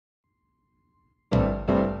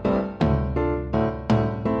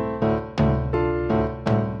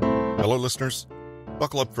Hello, listeners.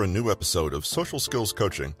 Buckle up for a new episode of Social Skills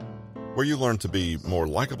Coaching, where you learn to be more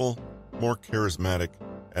likable, more charismatic,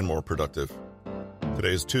 and more productive. Today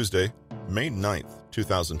is Tuesday, May 9th,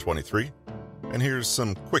 2023, and here's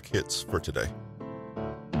some quick hits for today.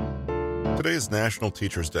 Today is National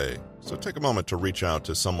Teachers Day, so take a moment to reach out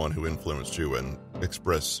to someone who influenced you and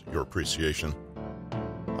express your appreciation.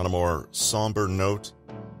 On a more somber note,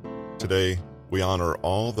 today we honor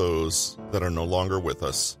all those that are no longer with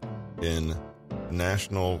us in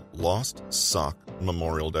National Lost Sock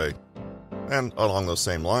Memorial Day. And along those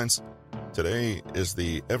same lines, today is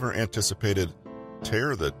the ever-anticipated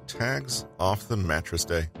Tear the Tags Off the Mattress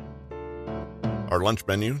Day. Our lunch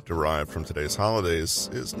menu, derived from today's holidays,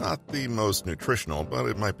 is not the most nutritional, but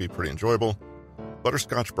it might be pretty enjoyable.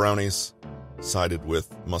 Butterscotch brownies, sided with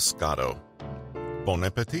Moscato. Bon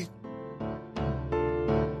appetit!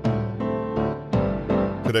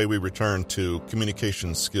 Today we return to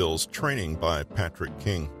communication skills training by Patrick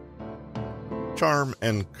King. Charm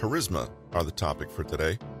and charisma are the topic for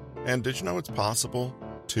today. And did you know it's possible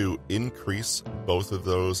to increase both of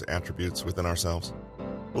those attributes within ourselves?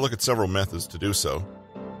 We'll look at several methods to do so,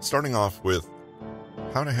 starting off with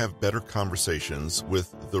how to have better conversations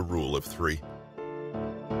with the rule of 3.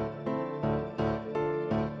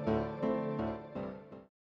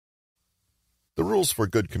 The rules for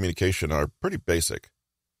good communication are pretty basic.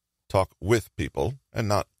 Talk with people and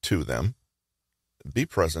not to them. Be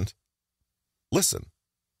present. Listen.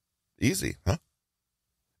 Easy, huh?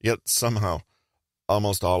 Yet somehow,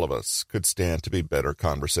 almost all of us could stand to be better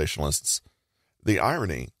conversationalists. The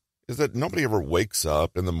irony is that nobody ever wakes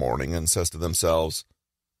up in the morning and says to themselves,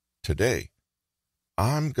 "Today,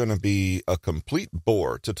 I'm going to be a complete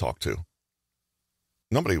bore to talk to."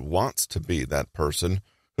 Nobody wants to be that person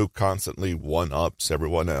who constantly one-ups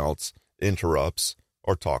everyone else, interrupts,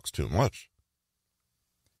 or talks too much.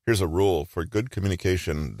 Here's a rule for good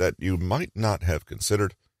communication that you might not have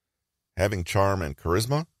considered. Having charm and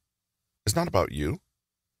charisma is not about you.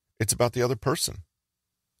 It's about the other person.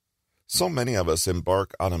 So many of us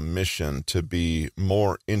embark on a mission to be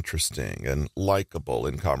more interesting and likable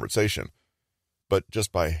in conversation. But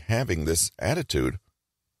just by having this attitude,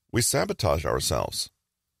 we sabotage ourselves.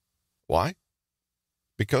 Why?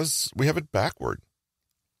 Because we have it backward.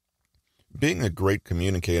 Being a great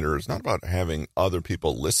communicator is not about having other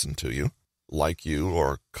people listen to you, like you,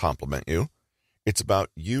 or compliment you. It's about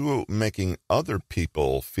you making other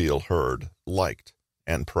people feel heard, liked,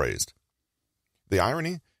 and praised. The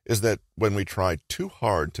irony is that when we try too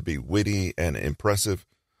hard to be witty and impressive,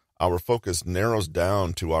 our focus narrows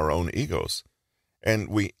down to our own egos, and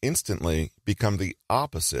we instantly become the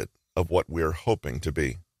opposite of what we're hoping to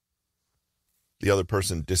be. The other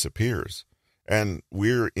person disappears, and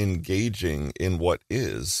we're engaging in what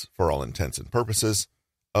is, for all intents and purposes,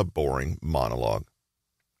 a boring monologue.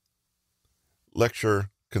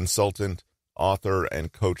 Lecturer, consultant, author,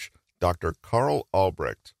 and coach Dr. Karl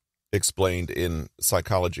Albrecht explained in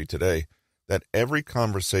Psychology Today that every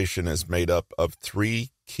conversation is made up of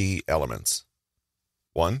 3 key elements.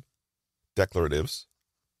 1. Declaratives.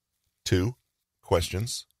 2.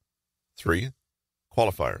 Questions. 3.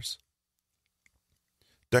 Qualifiers.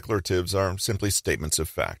 Declaratives are simply statements of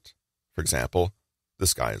fact. For example, the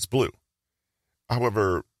sky is blue.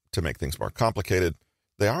 However, to make things more complicated,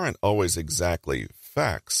 they aren't always exactly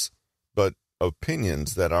facts, but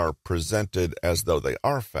opinions that are presented as though they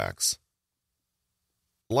are facts.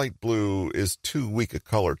 Light blue is too weak a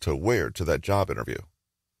color to wear to that job interview.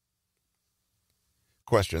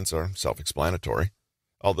 Questions are self-explanatory,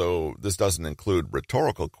 although this doesn't include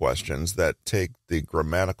rhetorical questions that take the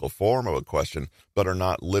grammatical form of a question but are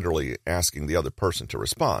not literally asking the other person to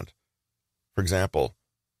respond. For example,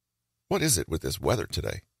 what is it with this weather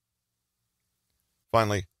today?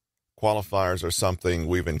 Finally, qualifiers are something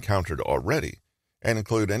we've encountered already and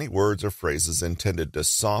include any words or phrases intended to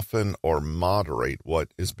soften or moderate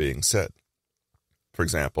what is being said. For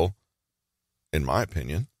example, in my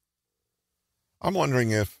opinion, I'm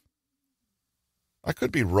wondering if I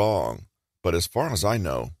could be wrong, but as far as I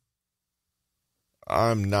know,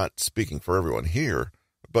 I'm not speaking for everyone here,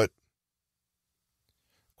 but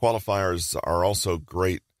qualifiers are also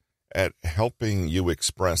great at helping you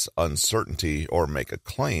express uncertainty or make a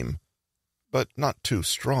claim, but not too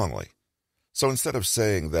strongly. So instead of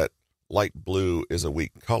saying that light blue is a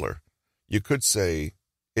weak color, you could say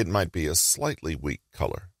it might be a slightly weak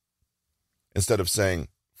color. Instead of saying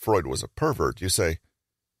Freud was a pervert, you say,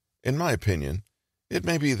 in my opinion, it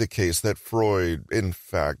may be the case that Freud, in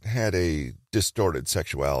fact, had a distorted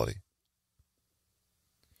sexuality.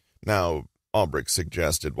 Now, Albrecht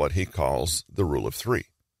suggested what he calls the rule of 3.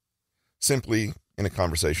 Simply, in a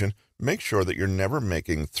conversation, make sure that you're never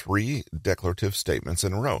making 3 declarative statements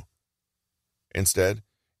in a row. Instead,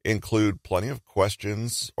 include plenty of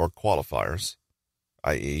questions or qualifiers,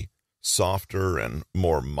 i.e., softer and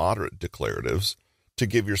more moderate declaratives, to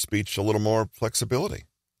give your speech a little more flexibility.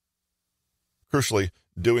 Crucially,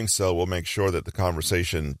 doing so will make sure that the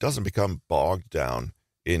conversation doesn't become bogged down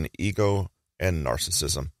in ego and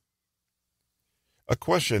narcissism. A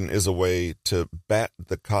question is a way to bat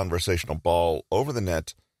the conversational ball over the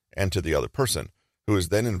net and to the other person, who is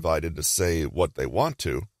then invited to say what they want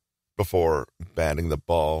to before batting the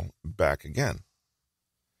ball back again.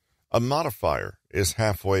 A modifier is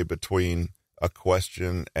halfway between a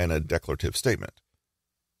question and a declarative statement.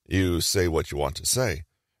 You say what you want to say,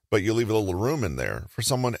 but you leave a little room in there for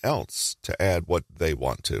someone else to add what they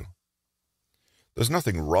want to. There's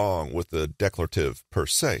nothing wrong with the declarative per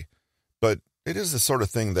se, but it is the sort of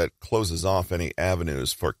thing that closes off any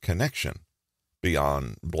avenues for connection,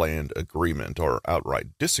 beyond bland agreement or outright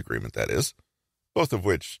disagreement, that is, both of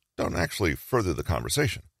which don't actually further the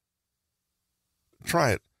conversation.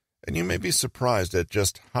 Try it, and you may be surprised at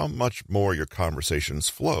just how much more your conversations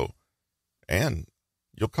flow, and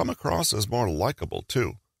you'll come across as more likable,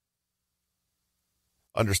 too.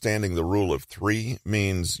 Understanding the rule of 3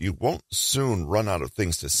 means you won't soon run out of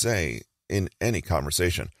things to say in any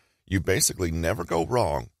conversation. You basically never go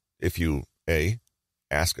wrong if you A,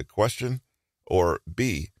 ask a question, or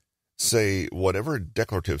B, say whatever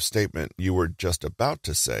declarative statement you were just about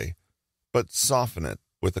to say, but soften it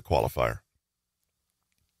with a qualifier.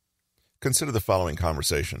 Consider the following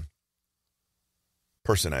conversation.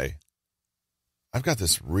 Person A: I've got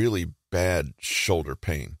this really bad shoulder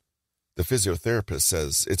pain. The physiotherapist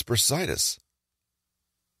says it's bursitis.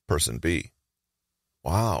 Person B: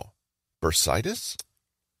 Wow, bursitis?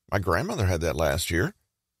 My grandmother had that last year.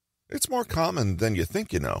 It's more common than you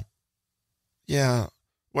think, you know. Yeah,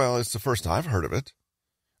 well, it's the first I've heard of it.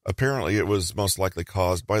 Apparently it was most likely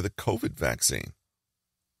caused by the COVID vaccine.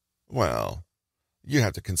 Well, you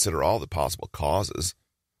have to consider all the possible causes.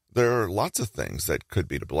 There are lots of things that could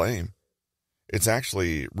be to blame. It's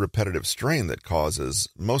actually repetitive strain that causes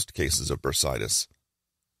most cases of bursitis.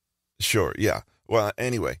 Sure, yeah. Well,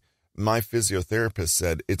 anyway, my physiotherapist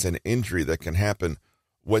said it's an injury that can happen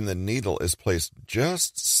when the needle is placed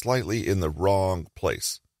just slightly in the wrong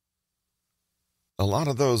place. A lot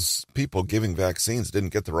of those people giving vaccines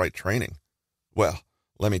didn't get the right training. Well,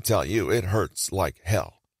 let me tell you, it hurts like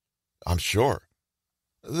hell. I'm sure.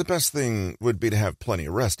 The best thing would be to have plenty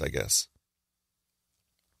of rest, I guess.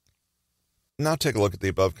 Now take a look at the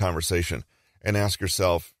above conversation and ask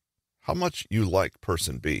yourself how much you like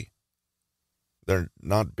person B. They're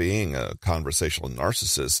not being a conversational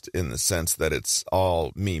narcissist in the sense that it's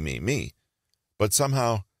all me, but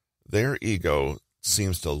somehow their ego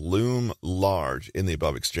seems to loom large in the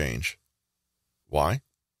above exchange. Why?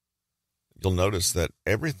 You'll notice that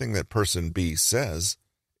everything that person B says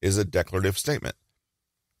is a declarative statement.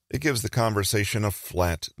 It gives the conversation a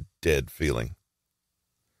flat, dead feeling.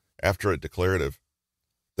 After a declarative,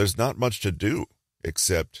 there's not much to do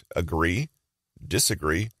except agree,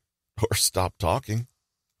 disagree, or stop talking.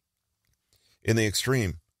 In the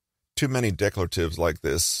extreme, too many declaratives like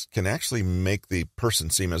this can actually make the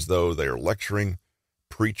person seem as though they are lecturing,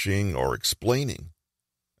 preaching, or explaining,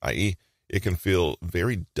 i.e., it can feel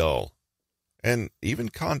very dull and even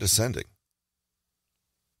condescending.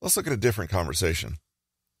 Let's look at a different conversation.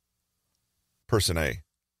 Person A: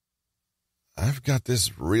 I've got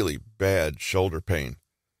this really bad shoulder pain.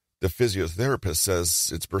 The physiotherapist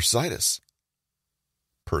says it's bursitis.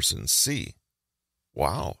 Person C: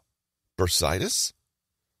 Wow, bursitis?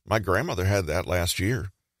 My grandmother had that last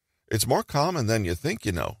year. It's more common than you think,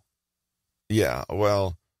 you know. Yeah,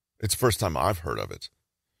 well, it's the first time I've heard of it.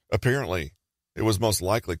 Apparently, it was most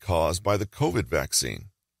likely caused by the COVID vaccine.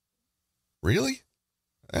 Really?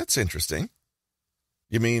 That's interesting.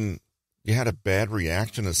 You mean you had a bad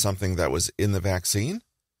reaction to something that was in the vaccine?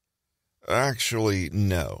 Actually,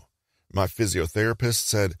 no. My physiotherapist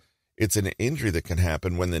said it's an injury that can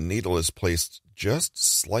happen when the needle is placed just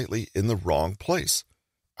slightly in the wrong place.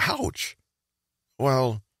 Ouch!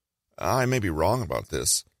 Well, I may be wrong about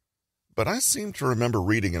this, but I seem to remember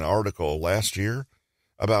reading an article last year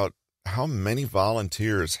about how many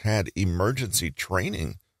volunteers had emergency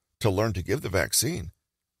training to learn to give the vaccine.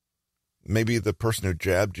 Maybe the person who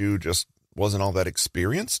jabbed you just wasn't all that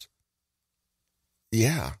experienced?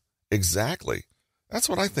 Yeah, exactly. That's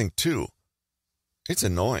what I think too. It's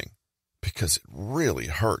annoying because it really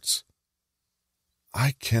hurts.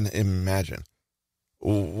 I can imagine.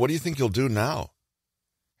 What do you think you'll do now?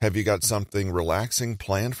 Have you got something relaxing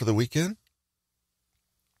planned for the weekend?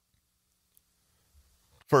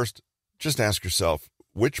 First, Just ask yourself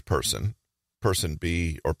which person, person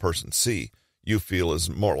B or person C, you feel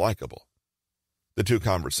is more likable. The two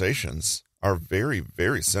conversations are very,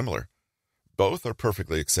 very similar. Both are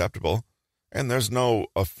perfectly acceptable, and there's no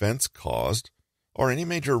offense caused or any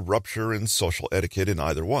major rupture in social etiquette in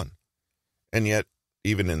either one. And yet,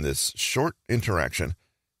 even in this short interaction,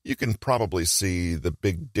 you can probably see the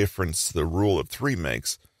big difference the rule of three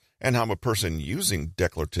makes and how a person using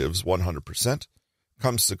declaratives 100%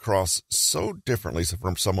 comes across so differently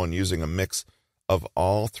from someone using a mix of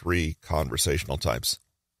all three conversational types.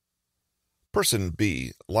 Person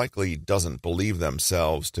B likely doesn't believe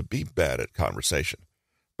themselves to be bad at conversation,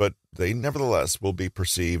 but they nevertheless will be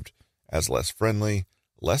perceived as less friendly,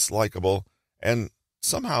 less likable, and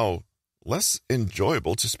somehow less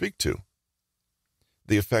enjoyable to speak to.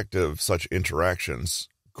 The effect of such interactions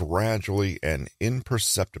gradually and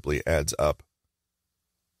imperceptibly adds up.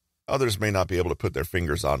 Others may not be able to put their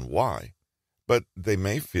fingers on why, but they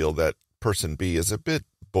may feel that person B is a bit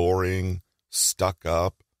boring, stuck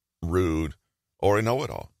up, rude, or a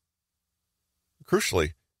know-it-all.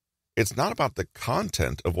 Crucially, it's not about the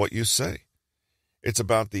content of what you say. It's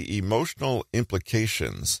about the emotional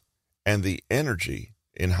implications and the energy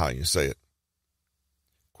in how you say it.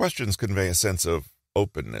 Questions convey a sense of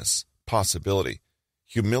openness, possibility,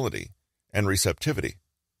 humility, and receptivity.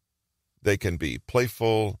 They can be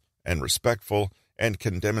playful and respectful and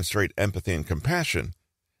can demonstrate empathy and compassion,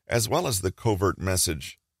 as well as the covert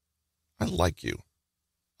message, "I like you.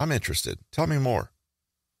 I'm interested. Tell me more."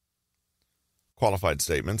 Qualified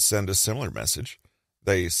statements send a similar message.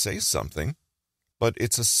 They say something, but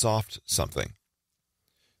it's a soft something.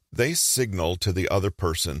 They signal to the other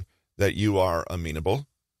person that you are amenable,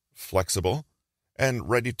 flexible, and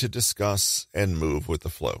ready to discuss and move with the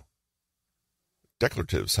flow.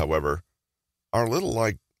 Declaratives, however, are a little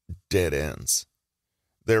like dead ends.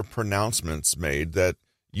 They're pronouncements made that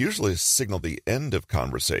usually signal the end of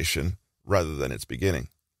conversation rather than its beginning.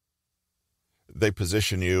 They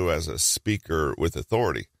position you as a speaker with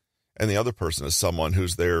authority, and the other person is someone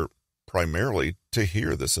who's there primarily to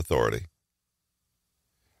hear this authority.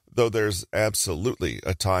 Though there's absolutely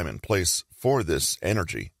a time and place for this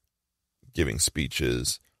energy, giving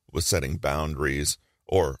speeches, with setting boundaries,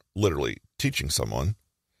 or literally teaching someone,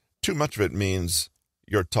 too much of it means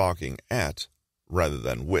you're talking at rather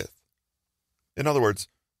than with. In other words,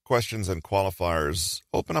 questions and qualifiers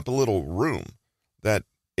open up a little room that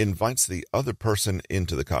invites the other person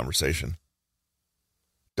into the conversation.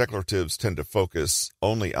 Declaratives tend to focus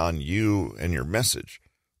only on you and your message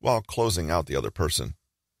while closing out the other person.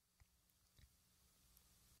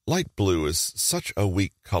 Light blue is such a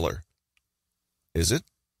weak color. Is it?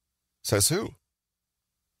 Says who?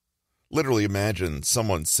 Literally imagine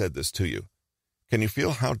someone said this to you. Can you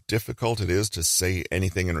feel how difficult it is to say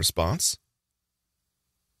anything in response?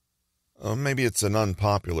 Maybe it's an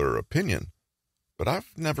unpopular opinion, but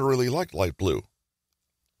I've never really liked light blue.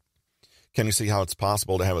 Can you see how it's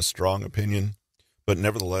possible to have a strong opinion, but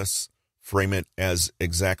nevertheless frame it as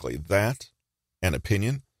exactly that, an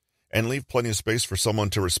opinion, and leave plenty of space for someone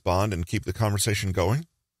to respond and keep the conversation going?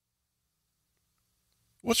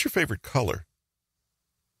 What's your favorite color?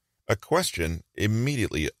 A question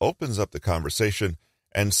immediately opens up the conversation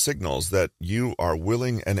and signals that you are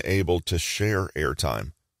willing and able to share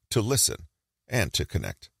airtime, to listen, and to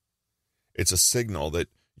connect. It's a signal that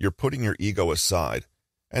you're putting your ego aside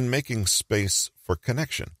and making space for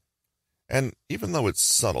connection. And even though it's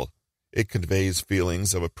subtle, it conveys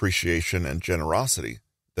feelings of appreciation and generosity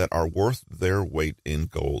that are worth their weight in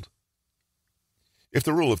gold. If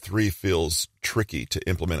the rule of three feels tricky to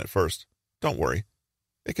implement at first, don't worry.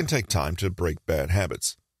 It can take time to break bad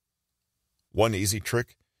habits. One easy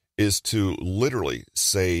trick is to literally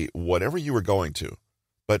say whatever you were going to,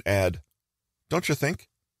 but add, "Don't you think?"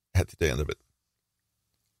 at the end of it.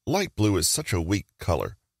 Light blue is such a weak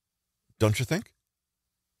color. Don't you think?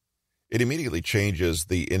 It immediately changes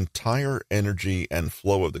the entire energy and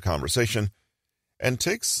flow of the conversation and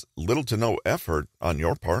takes little to no effort on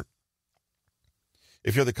your part.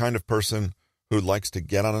 If you're the kind of person who likes to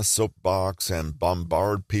get on a soapbox and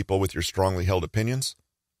bombard people with your strongly held opinions,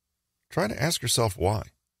 try to ask yourself why.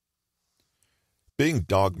 Being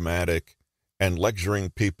dogmatic and lecturing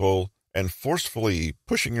people and forcefully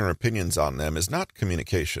pushing your opinions on them is not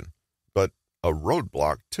communication, but a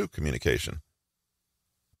roadblock to communication.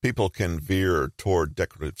 People can veer toward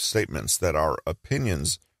declarative statements that are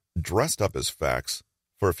opinions dressed up as facts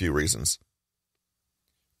for a few reasons.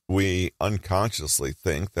 We unconsciously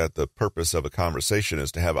think that the purpose of a conversation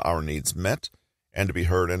is to have our needs met and to be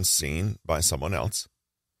heard and seen by someone else.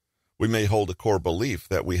 We may hold a core belief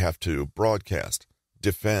that we have to broadcast,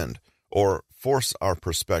 defend, or force our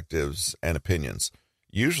perspectives and opinions,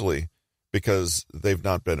 usually because they've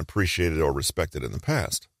not been appreciated or respected in the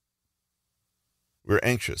past. We're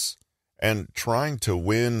anxious and trying to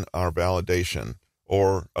win our validation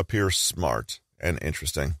or appear smart and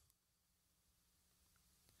interesting.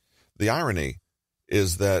 The irony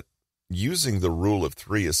is that using the rule of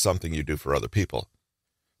three is something you do for other people,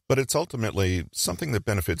 but it's ultimately something that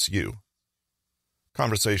benefits you.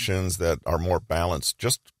 Conversations that are more balanced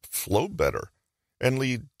just flow better and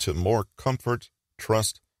lead to more comfort,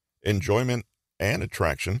 trust, enjoyment, and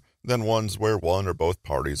attraction than ones where one or both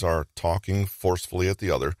parties are talking forcefully at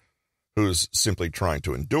the other, who's simply trying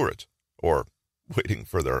to endure it or waiting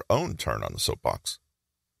for their own turn on the soapbox.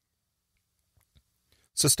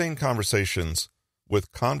 Sustain conversations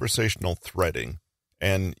with conversational threading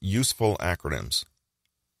and useful acronyms.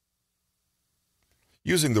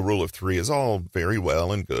 Using the rule of three is all very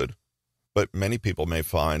well and good, but many people may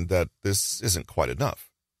find that this isn't quite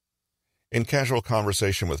enough. In casual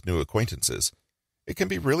conversation with new acquaintances, it can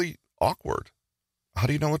be really awkward. How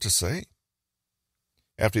do you know what to say?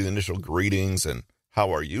 After the initial greetings and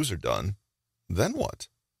how are yous are done, then what?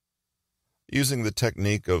 Using the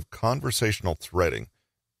technique of conversational threading,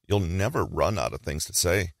 you'll never run out of things to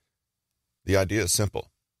say. The idea is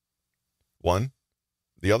simple. 1.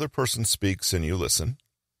 The other person speaks and you listen.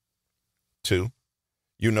 2.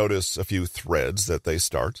 You notice a few threads that they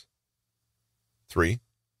start. 3.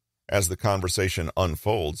 As the conversation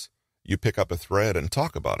unfolds, you pick up a thread and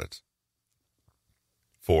talk about it.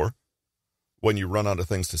 4. When you run out of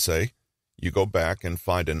things to say, you go back and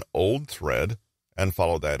find an old thread and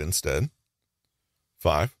follow that instead.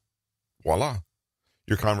 5. Voila!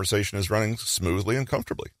 Your conversation is running smoothly and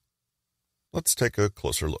comfortably. Let's take a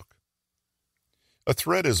closer look. A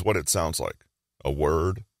thread is what it sounds like: a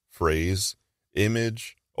word, phrase,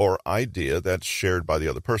 image, or idea that's shared by the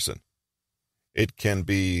other person. It can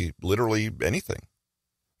be literally anything.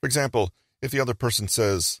 For example, if the other person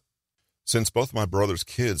says, "Since both my brother's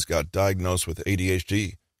kids got diagnosed with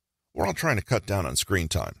ADHD, we're all trying to cut down on screen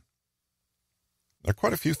time." There are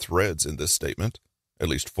quite a few threads in this statement, at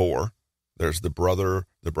least 4. There's the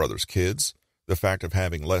brother's kids, the fact of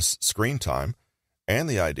having less screen time, and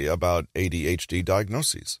the idea about ADHD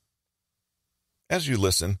diagnoses. As you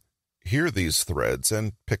listen, hear these threads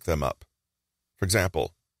and pick them up. For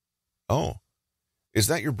example, "Oh, is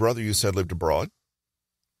that your brother you said lived abroad?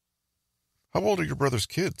 How old are your brother's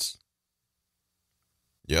kids?"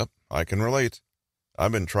 "Yep, I can relate.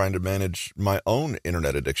 I've been trying to manage my own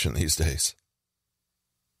internet addiction these days."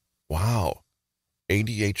 "Wow,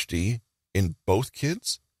 ADHD in both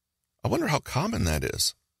kids? I wonder how common that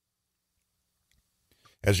is."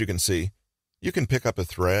 As you can see, you can pick up a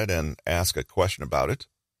thread and ask a question about it,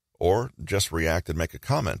 or just react and make a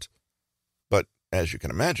comment. But as you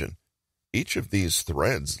can imagine, each of these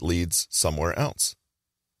threads leads somewhere else.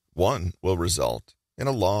 One will result in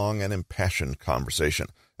a long and impassioned conversation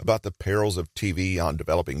about the perils of TV on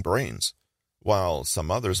developing brains, while some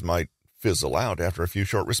others might fizzle out after a few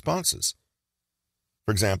short responses.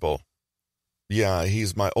 For example, "Yeah,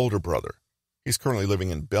 he's my older brother. He's currently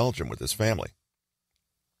living in Belgium with his family."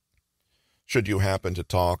 Should you happen to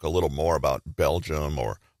talk a little more about Belgium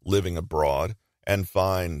or living abroad and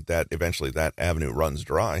find that eventually that avenue runs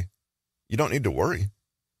dry, you don't need to worry.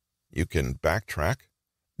 You can backtrack,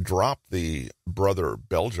 drop the brother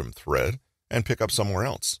Belgium thread, and pick up somewhere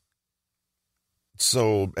else.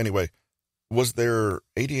 So anyway, was their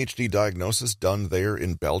ADHD diagnosis done there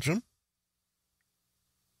in Belgium?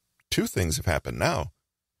 2 things have happened now.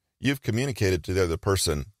 You've communicated to the other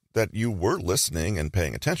person that you were listening and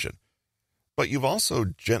paying attention, but you've also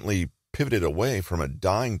gently pivoted away from a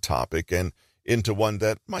dying topic and into one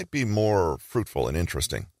that might be more fruitful and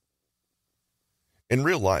interesting. In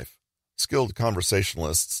real life, skilled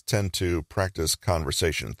conversationalists tend to practice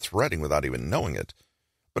conversation threading without even knowing it.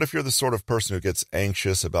 But if you're the sort of person who gets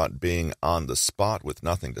anxious about being on the spot with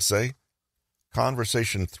nothing to say,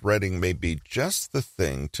 conversation threading may be just the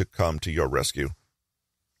thing to come to your rescue.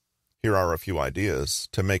 Here are a few ideas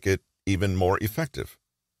to make it even more effective.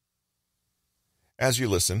 As you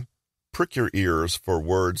listen, prick your ears for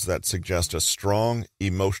words that suggest a strong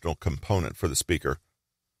emotional component for the speaker.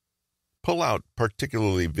 Pull out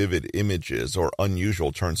particularly vivid images or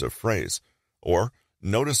unusual turns of phrase, or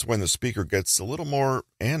notice when the speaker gets a little more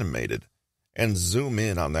animated, and zoom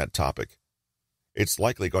in on that topic. It's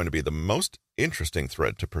likely going to be the most interesting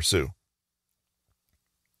thread to pursue.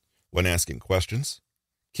 When asking questions,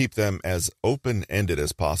 keep them as open-ended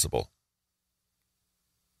as possible.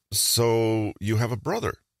 "So you have a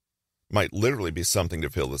brother?" might literally be something to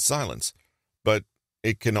fill the silence, but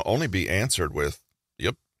it can only be answered with,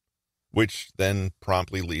 "Yep." which then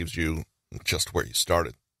promptly leaves you just where you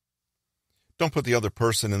started. Don't put the other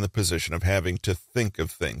person in the position of having to think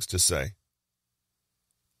of things to say.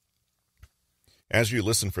 As you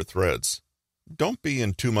listen for threads, don't be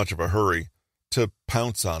in too much of a hurry to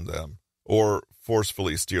pounce on them or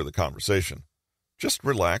forcefully steer the conversation. Just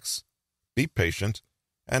relax, be patient,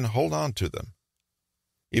 and hold on to them.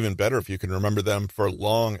 Even better if you can remember them for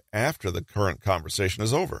long after the current conversation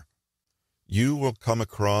is over. You will come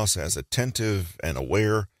across as attentive and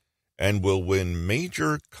aware and will win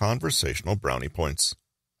major conversational brownie points.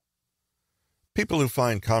 People who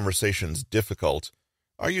find conversations difficult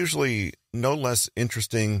are usually no less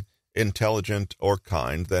interesting, intelligent, or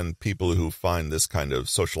kind than people who find this kind of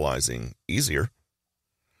socializing easier.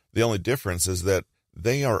 The only difference is that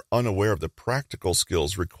they are unaware of the practical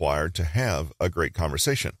skills required to have a great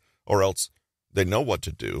conversation, or else they know what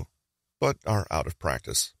to do, but are out of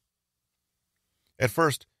practice. At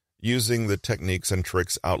first, using the techniques and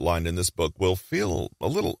tricks outlined in this book will feel a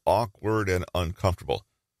little awkward and uncomfortable,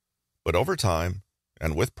 but over time,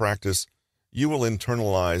 and with practice, you will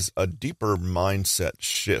internalize a deeper mindset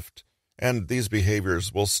shift, and these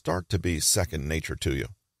behaviors will start to be second nature to you.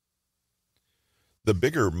 The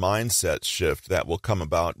bigger mindset shift that will come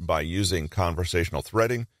about by using conversational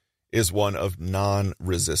threading is one of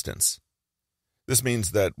non-resistance. This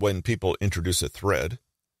means that when people introduce a thread,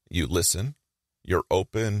 you listen, you're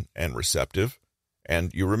open and receptive,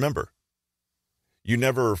 and you remember. You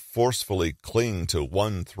never forcefully cling to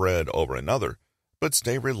one thread over another, but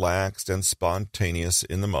stay relaxed and spontaneous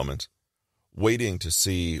in the moment, waiting to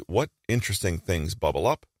see what interesting things bubble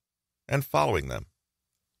up and following them.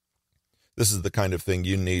 This is the kind of thing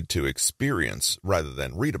you need to experience rather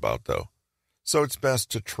than read about, though, so it's best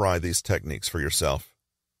to try these techniques for yourself.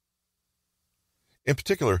 In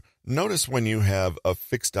particular, notice when you have a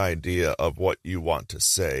fixed idea of what you want to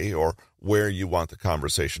say or where you want the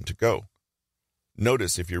conversation to go.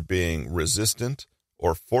 Notice if you're being resistant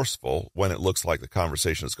or forceful when it looks like the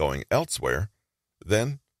conversation is going elsewhere,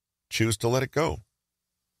 then choose to let it go.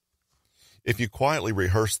 If you quietly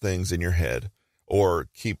rehearse things in your head or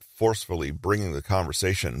keep forcefully bringing the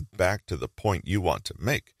conversation back to the point you want to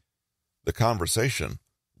make, the conversation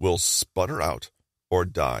will sputter out or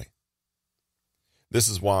die. This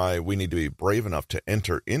is why we need to be brave enough to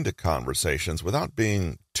enter into conversations without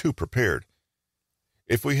being too prepared.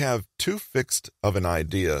 If we have too fixed of an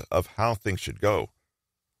idea of how things should go,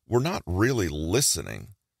 we're not really listening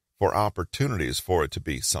for opportunities for it to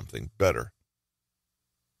be something better.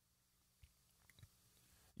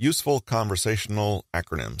 Useful conversational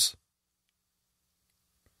acronyms.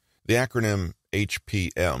 The acronym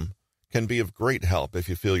HPM can be of great help if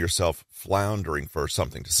you feel yourself floundering for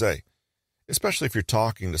something to say, especially if you're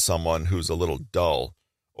talking to someone who's a little dull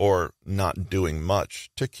or not doing much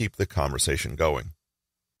to keep the conversation going.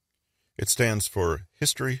 It stands for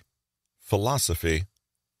history, philosophy,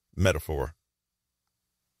 metaphor.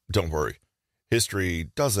 Don't worry, history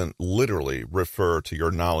doesn't literally refer to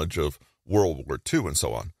your knowledge of World War II and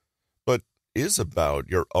so on, but is about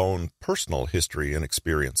your own personal history and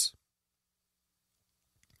experience.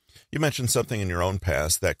 You mentioned something in your own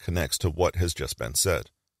past that connects to what has just been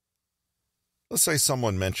said. Let's say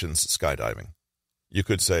someone mentions skydiving. You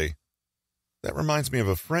could say, "That reminds me of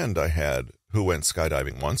a friend I had who went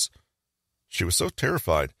skydiving once. She was so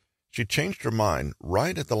terrified, she changed her mind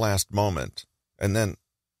right at the last moment, and then,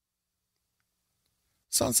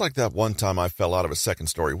 sounds like that one time I fell out of a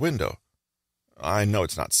second-story window. I know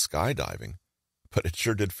it's not skydiving, but it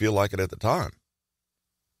sure did feel like it at the time."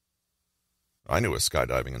 I knew a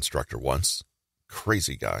skydiving instructor once.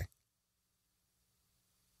 Crazy guy.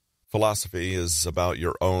 Philosophy is about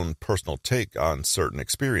your own personal take on certain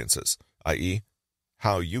experiences, i.e.,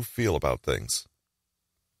 how you feel about things.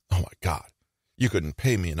 "Oh my God, you couldn't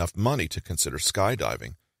pay me enough money to consider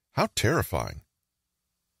skydiving. How terrifying."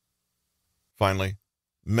 Finally,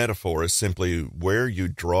 metaphor is simply where you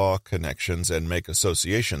draw connections and make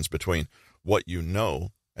associations between what you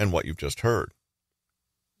know and what you've just heard.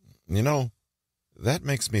 You know, that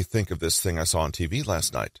makes me think of this thing I saw on TV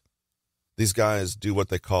last night. These guys do what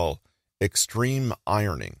they call extreme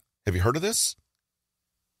ironing. Have you heard of this?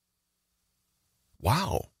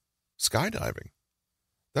 Wow, skydiving.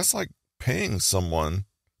 That's like paying someone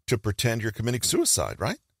to pretend you're committing suicide,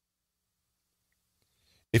 right?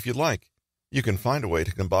 If you'd like, you can find a way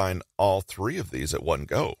to combine all three of these at one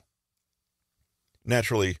go.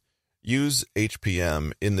 Naturally, use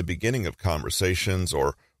HPM in the beginning of conversations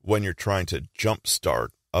or when you're trying to jumpstart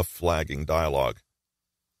a flagging dialogue.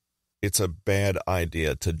 It's a bad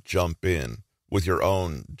idea to jump in with your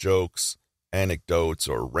own jokes, anecdotes,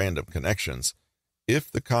 or random connections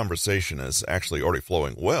If the conversation is actually already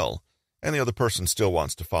flowing well, and the other person still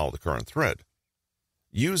wants to follow the current thread,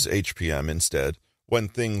 use HPM instead when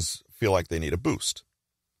things feel like they need a boost.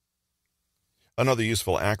 Another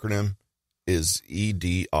useful acronym is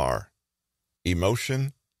EDR: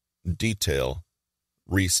 Emotion, Detail,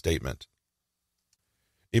 Restatement.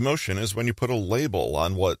 Emotion is when you put a label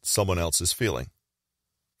on what someone else is feeling.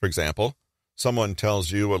 For example, someone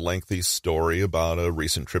tells you a lengthy story about a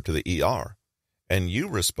recent trip to the ER, and you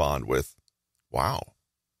respond with, "Wow,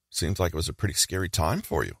 seems like it was a pretty scary time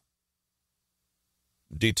for you."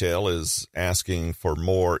 Detail is asking for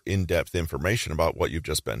more in-depth information about what you've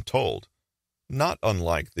just been told, not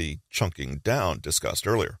unlike the chunking down discussed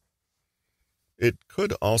earlier. It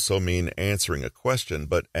could also mean answering a question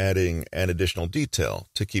but adding an additional detail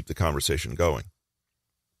to keep the conversation going.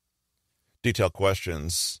 Detailed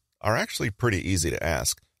questions are actually pretty easy to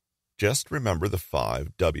ask. Just remember the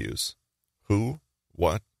 5 W's: who,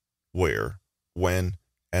 what, where, when,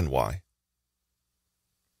 and why.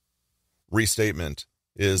 Restatement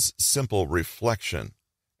is simple reflection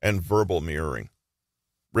and verbal mirroring.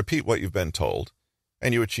 Repeat what you've been told,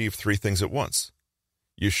 and you achieve 3 things at once.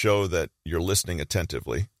 You show that you're listening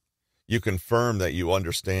attentively, you confirm that you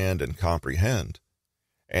understand and comprehend,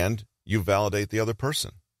 and you validate the other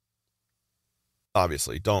person.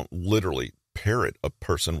 Obviously, don't literally parrot a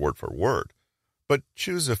person word for word, but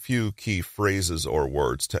choose a few key phrases or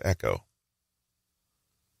words to echo.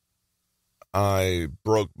 I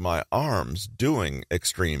broke my arms doing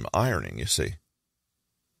extreme ironing, you see.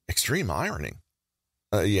 Extreme ironing?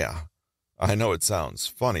 Yeah, I know it sounds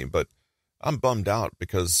funny, but I'm bummed out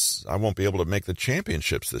because I won't be able to make the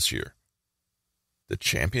championships this year. The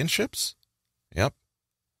championships? Yep.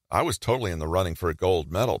 I was totally in the running for a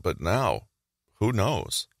gold medal, but now, who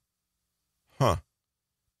knows?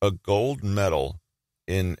 A gold medal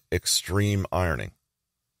in extreme ironing.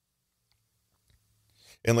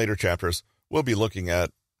 In later chapters, we'll be looking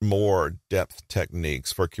at more depth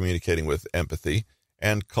techniques for communicating with empathy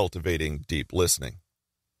and cultivating deep listening.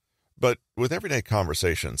 But with everyday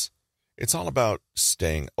conversations, it's all about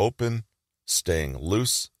staying open, staying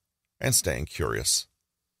loose, and staying curious.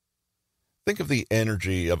 Think of the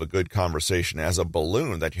energy of a good conversation as a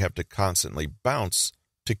balloon that you have to constantly bounce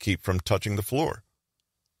to keep from touching the floor.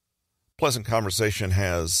 Pleasant conversation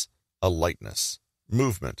has a lightness,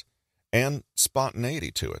 movement, and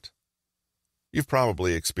spontaneity to it. You've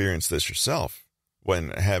probably experienced this yourself when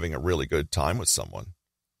having a really good time with someone.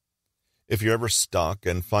 If you're ever stuck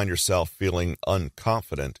and find yourself feeling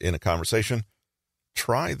unconfident in a conversation,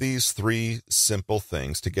 try these 3 simple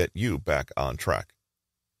things to get you back on track.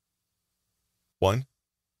 1.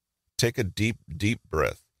 Take a deep, deep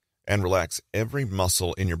breath and relax every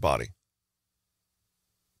muscle in your body.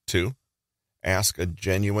 2. Ask a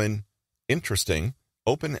genuine, interesting,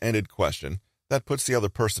 open-ended question that puts the other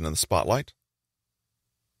person in the spotlight.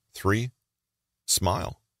 3.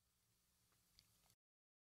 Smile.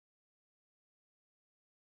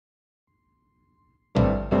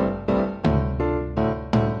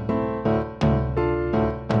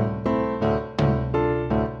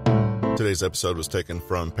 Today's episode was taken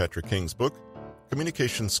from Patrick King's book,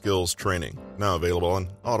 Communication Skills Training, now available on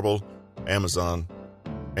Audible, Amazon,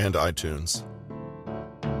 and iTunes.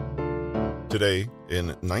 Today, in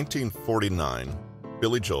 1949,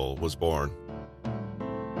 Billy Joel was born.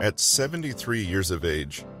 At 73 years of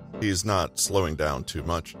age, he is not slowing down too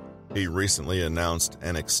much. He recently announced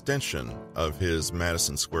an extension of his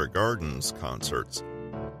Madison Square Gardens concerts.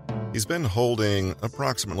 He's been holding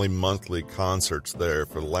approximately monthly concerts there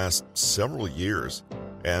for the last several years,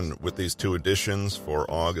 and with these 2 additions for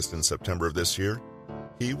August and September of this year,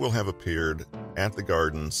 he will have appeared at the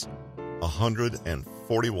Gardens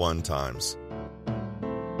 141 times.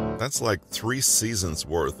 That's like 3 seasons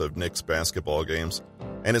worth of Knicks basketball games,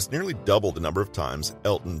 and it's nearly double the number of times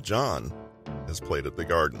Elton John has played at the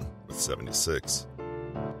Garden with 76.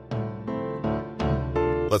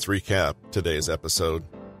 Let's recap today's episode.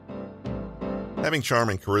 Having charm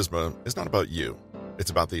and charisma is not about you. It's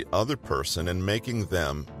about the other person and making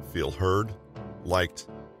them feel heard, liked,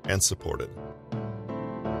 and supported.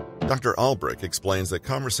 Dr. Albrecht explains that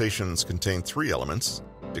conversations contain 3 elements: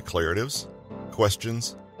 declaratives,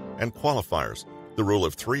 questions, and qualifiers. The rule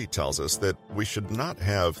of 3 tells us that we should not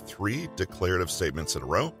have 3 declarative statements in a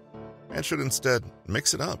row and should instead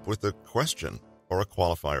mix it up with a question or a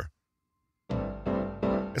qualifier.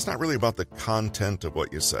 It's not really about the content of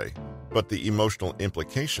what you say, but the emotional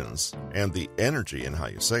implications and the energy in how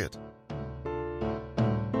you say it.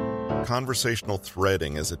 Conversational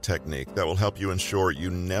threading is a technique that will help you ensure you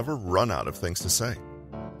never run out of things to say.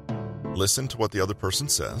 Listen to what the other person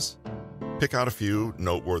says, Pick out a few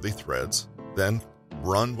noteworthy threads, then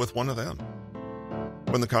run with one of them.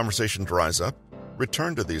 When the conversation dries up,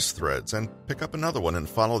 return to these threads and pick up another one and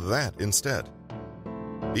follow that instead.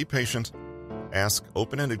 Be patient, ask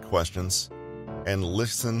open-ended questions, and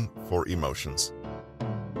listen for emotions.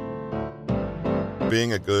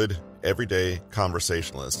 Being a good, everyday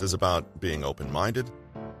conversationalist is about being open-minded,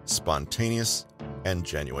 spontaneous, and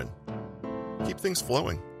genuine. Keep things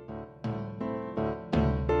flowing.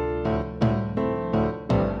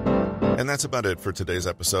 And that's about it for today's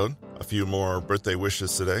episode. A few more birthday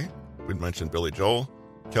wishes today. We mentioned Billy Joel,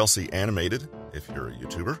 Kelsey Animated, if you're a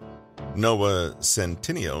YouTuber, Noah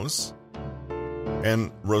Centinios,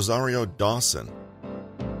 and Rosario Dawson.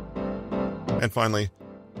 And finally,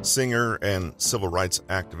 singer and civil rights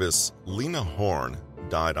activist Lena Horne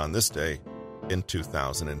died on this day in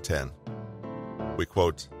 2010. We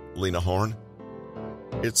quote Lena Horne,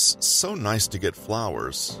 "It's so nice to get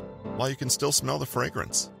flowers while you can still smell the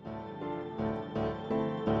fragrance."